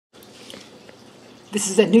This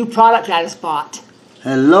is a new product I just bought.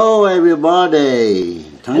 Hello everybody.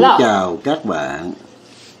 Thân Hello. chào các bạn.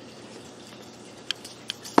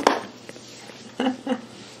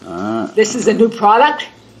 This is a new product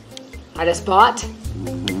I just bought.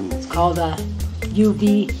 It's called a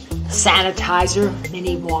UV Sanitizer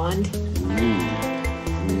mini wand.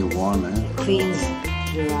 Mini wand, eh? It cleans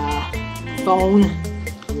your phone,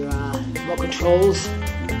 your remote controls.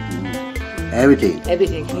 Everything.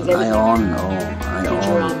 Everything. Cleans everything. Ion, Cleans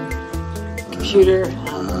your computer,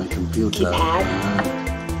 computer. keypad.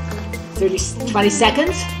 20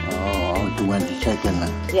 seconds. 20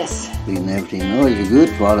 seconds. Yes. Clean everything. Oh, it's good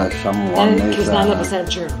for someone. And it kills 99% of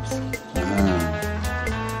germs.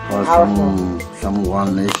 For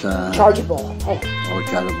someone is Chargeable. Hey. or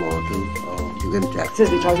chargeable too. Oh, you can check. It says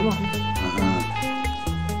rechargeable.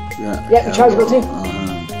 Yeah, rechargeable too.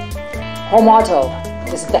 Home auto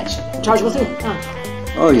disinfection. Rechargeable too.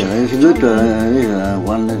 Oh yeah, it's good.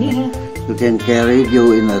 One you can carry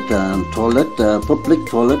you in a toilet, public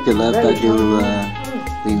toilet, that you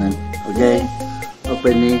clean it. Okay,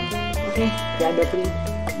 open it. Okay, grab open it.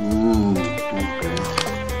 Okay.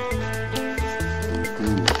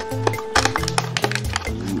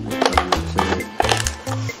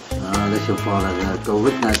 This is for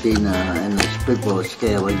COVID-19 and people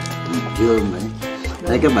scared with germ này.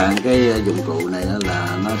 Thấy các bạn, cái dụng cụ này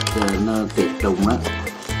là nó tiệt trùng á,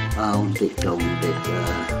 tiệt trùng, tiệt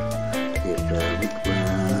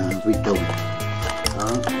vi trùng. Đó,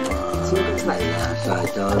 này là xài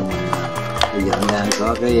cho mình. Bây giờ đang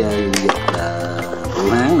có cái dịch Vũ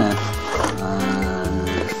Hán nè,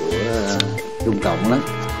 của Trung Cộng đó,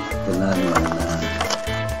 cho nên mình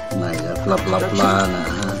này là lập la nè.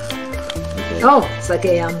 Okay. Oh, it's like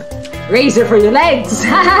a razor for your legs.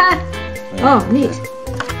 Oh, neat.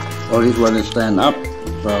 Oh, this one is stand up,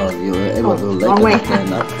 so you are able to long way.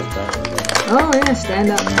 Stand up. Oh yeah,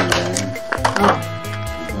 stand up. Oh.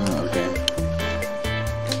 Okay.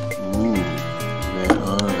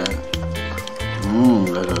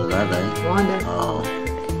 That Wanda. Oh,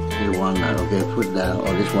 this one. Okay, put down.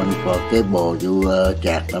 Oh, this one for cable. You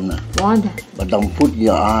chạc them nè. Wanda. But don't put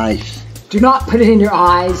your eyes. Do not put it in your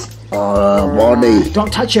eyes. Or body.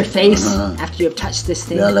 Don't touch your face after you've touched this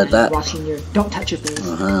thing. Yeah, like that. Washing your. Don't touch your face.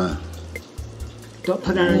 Don't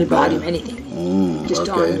put it on your body or anything. Just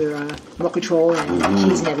on your remote control and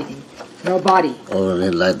keys and everything. No body. Oh,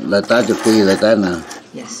 like that you feel like that now.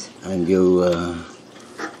 Yes. And you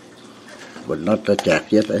but not chạc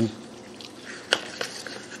yet, eh?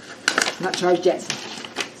 Not charged yet.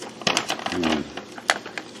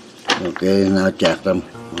 Okay, now chạc them.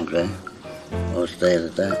 Okay. Or stay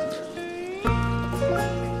like that.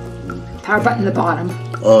 Power button at the bottom.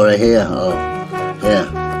 Oh, right here. Oh, yeah.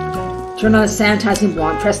 Turn on the sanitizing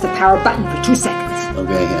wand. Press the power button for 2 seconds.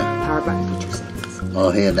 Okay, here. Power button for 2 seconds.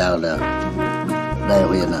 Oh, here, down.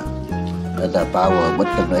 Down here now. That's the power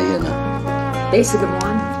button right here now. Base of the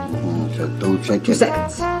wand. So 2 seconds. 2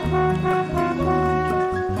 seconds.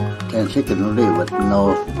 10 seconds only, but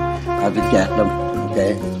no, I have to jack them.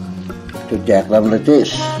 Okay. To jack them like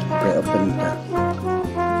this. Okay, open it up.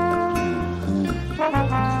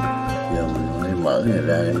 Giờ mình mở này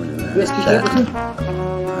ra để mình USB cable too.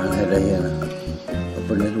 Đây nè.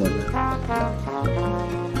 Open this one.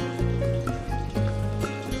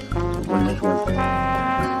 Open this one.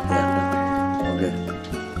 Yeah. Okay.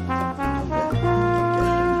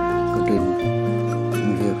 Continue. In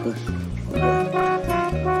here first. Okay.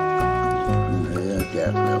 Here,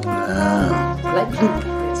 jack them. Light blue.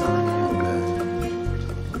 It's on. Okay.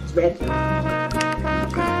 It's red.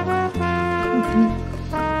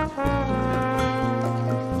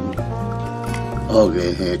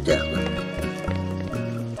 Okay, here, jack them.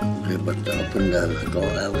 Okay, but open the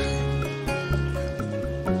door out.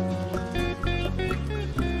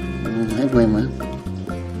 Halfway, man.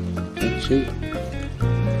 Let's see.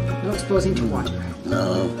 No exposing to water.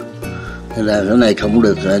 No. Thế là cái này không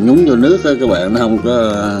được nhúng vô nước đó các bạn, nó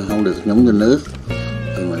không được nhúng vô nước.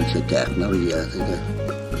 Thì mình sẽ chạc nó bây giờ thế thôi.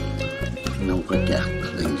 Nó không có chạc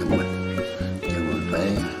liền cho mình. Thì mình phải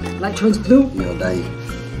Light turns blue. vô đây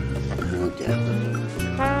chạc.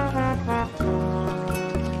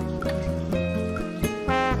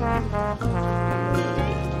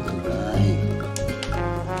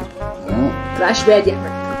 Flash red yet.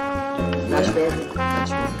 Flash red.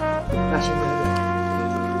 Flash red. Flashing red.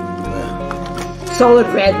 Solid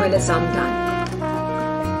red when it's undone.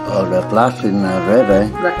 Oh, the flashing red, eh?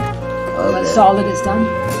 Right. Okay. When solid is done.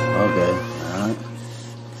 Okay, alright.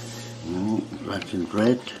 Flashing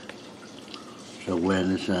red. So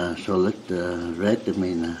when it's solid red, it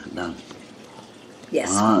means done. Yes.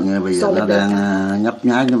 Đó, nghe bây giờ Solid nó đang red. nhấp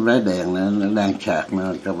nháy trong cái đèn, nó đang sạc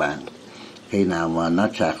nữa các bạn. Khi nào mà nó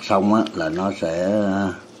sạc xong á là nó sẽ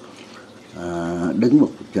đứng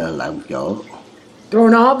trở lại một chỗ.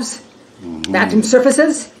 Doorknobs, bathroom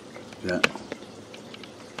surfaces. Yeah.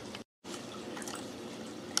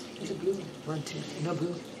 There's a blue one too. No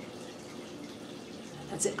blue.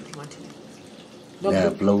 That's it. One, two. No Yeah,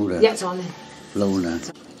 blue there. Yeah, it's on there. Blue nè.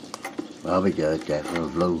 Đó bây giờ chạc rồi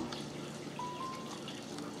blue.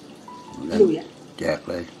 Blue, yeah. Chạc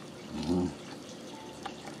đây.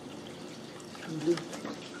 Blue.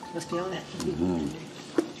 Must be on that.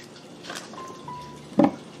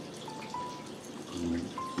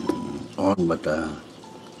 On but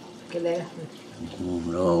Okay, there.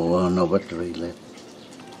 no battery left.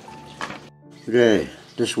 Okay,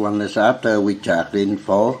 this one is after we charged in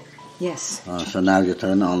 4. Yes. So now you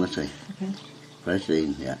turn on, let's see. Okay. Press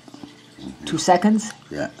in, yeah. 2 seconds.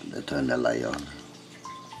 Yeah, they turn the light on.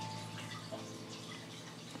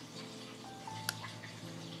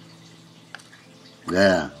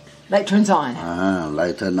 Yeah. Light turns on.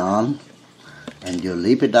 Light turn on. And you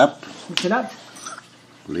lift it up. Lift it up.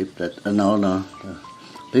 Lift it, no.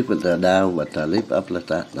 Lift it down, but lift up like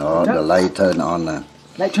that. No, the light turn on.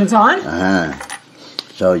 Light turns on.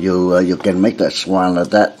 So you can make that swan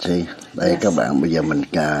like that. See, đây yes. Các bạn, bây giờ mình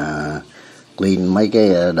clean mấy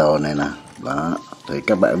cái đồ này nè. Đó, thì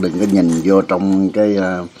các bạn đừng có nhìn vô trong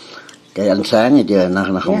cái ánh sáng nghe chưa,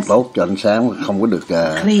 nó không yes. Tốt cho ánh sáng, không có được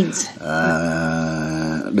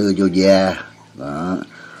đưa vô da. Đó,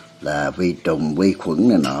 là vi trùng, vi khuẩn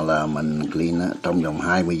này nọ là mình clean đó, trong vòng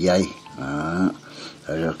 20 giây. Đó.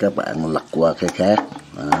 Rồi các bạn lật qua cái khác.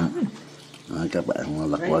 Đó. Đó, các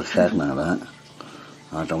bạn lật qua cái khác nào đó.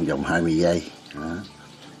 Đó, trong vòng 20 giây. Đó.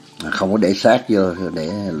 Không có để sát vô,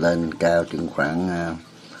 để lên cao chừng khoảng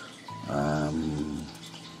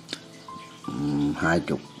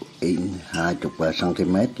 20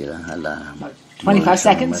 cm vậy đó, hay là 25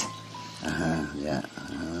 seconds. Yeah.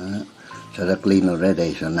 So that's clean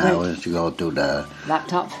already. So now let's go to the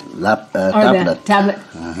laptop. Tablet. Tablet.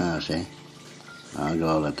 See, I'll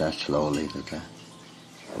go like that slowly. Like that.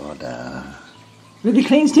 Go the. Really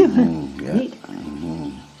cleans too. Yeah. Neat.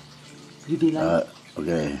 UV light.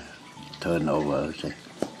 Okay. Turn over. See.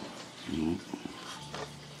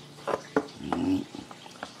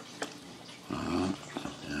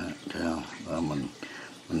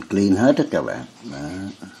 Mình clean hết tất cả các bạn. Đó.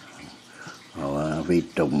 Vi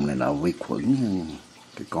trùng này là vi khuẩn,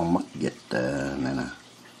 cái con mắc dịch này nè.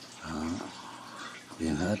 Đó.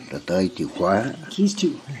 Clean hết rồi tới chìa khóa. Keys too.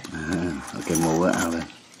 Okay, move it out then.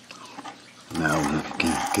 Nào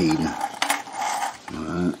key nè.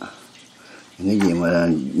 Đó. Những cái gì mà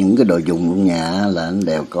những cái đồ dùng trong nhà là nó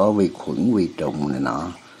đều có vi khuẩn, vi trùng này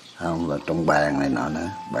nọ, không, là trong bàn này nọ nữa,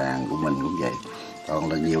 bàn của mình cũng vậy,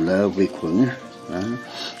 còn là nhiều lớp vi khuẩn. Đó.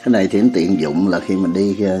 Cái này thì tiện dụng là khi mình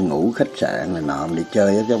đi ngủ khách sạn này nọ, mình đi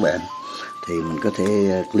chơi á các bạn, thì mình có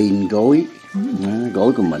thể clean gối,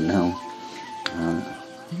 gối của mình không,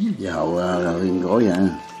 dầu clean gối hả,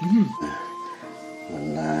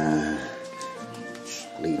 mình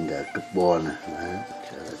clean the cupboard nè.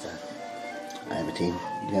 Everything,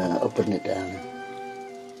 open it down.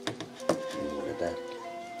 Look at that.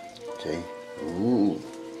 See?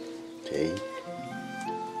 See?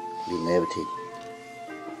 Clean everything.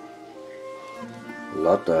 A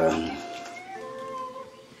lot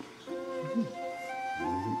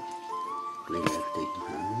clean everything.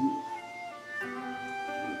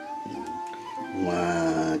 Mà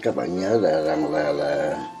các bạn nhớ là rằng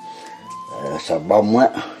là xà bông á.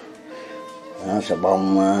 Xà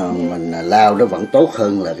bông mình lau nó vẫn tốt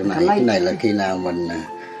hơn là cái này. Cái này là khi nào mình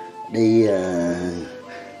đi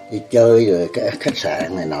chơi rồi cái khách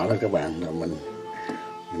sạn này nọ đó các bạn, rồi mình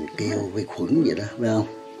kêu vi khuẩn vậy đó, phải không?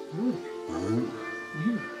 Đó.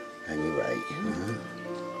 Là như vậy. Đó.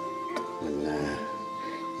 Mình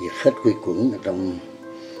diệt hết vi khuẩn ở trong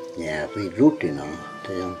nhà, virus thì nọ,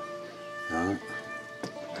 thấy không? Đó.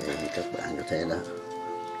 Thì các bạn có thể đó.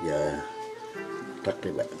 Giờ tắt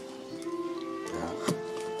đi bạn. Đó.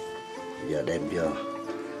 Giờ đem vô.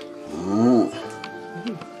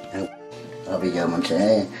 Đó. Bây giờ mình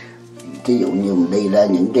sẽ, ví dụ như mình đi ra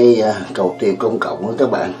những cái cầu tiêu công cộng đó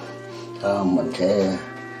các bạn, mình sẽ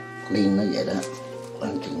clean nó vậy đó,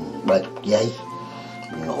 khoảng chừng 30 giây,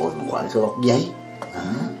 mình ngồi khoảng cái góc giấy. Đó.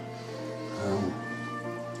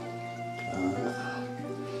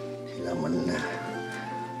 Thì là mình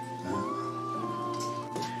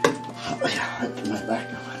hết máy bát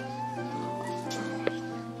rồi.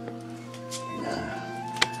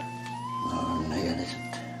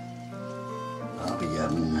 Bây giờ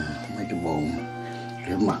mình mấy cái bồn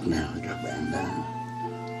rửa mặt nào các bạn đã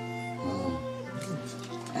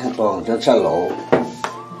An toàn cho xa lộ.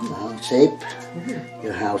 Shape.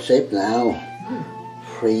 You have shape now.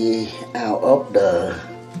 Free out of the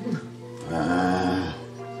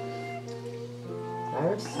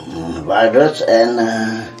virus and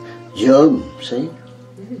germ. See?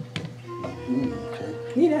 Okay.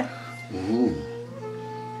 Yeah.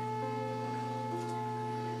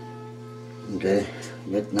 Ok,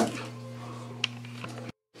 vết nắp.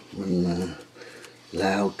 Mình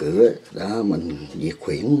lau cửa đó, mình diệt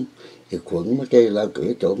khuẩn mấy cái lau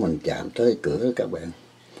cửa chỗ mình chạm tới cửa các bạn.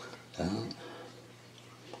 Đó.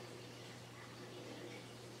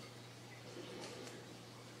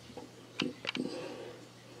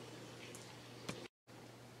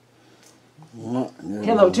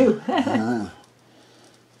 Hello too.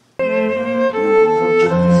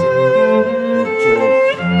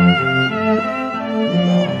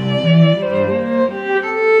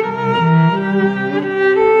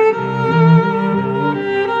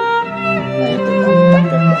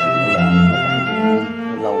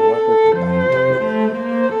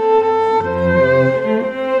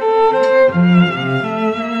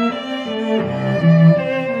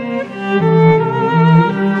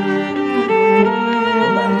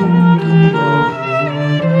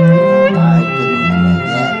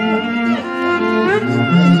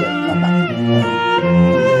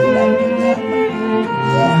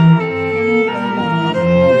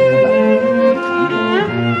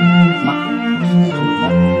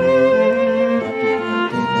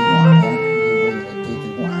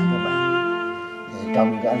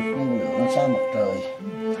 Trong cái ánh sáng mặt trời,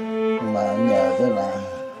 nhưng mà nhờ cái là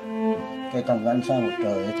cái trong cái ánh sáng mặt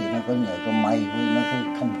trời thì nó có nhờ có mây với nó có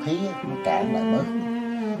không khí nó cản lại bớt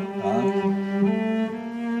đó.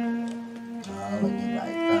 Đó là như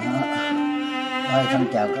vậy đó. Thôi xin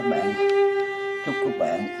chào các bạn, chúc các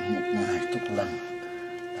bạn một ngày tốt lành.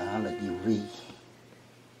 Đó là Hưu Tri.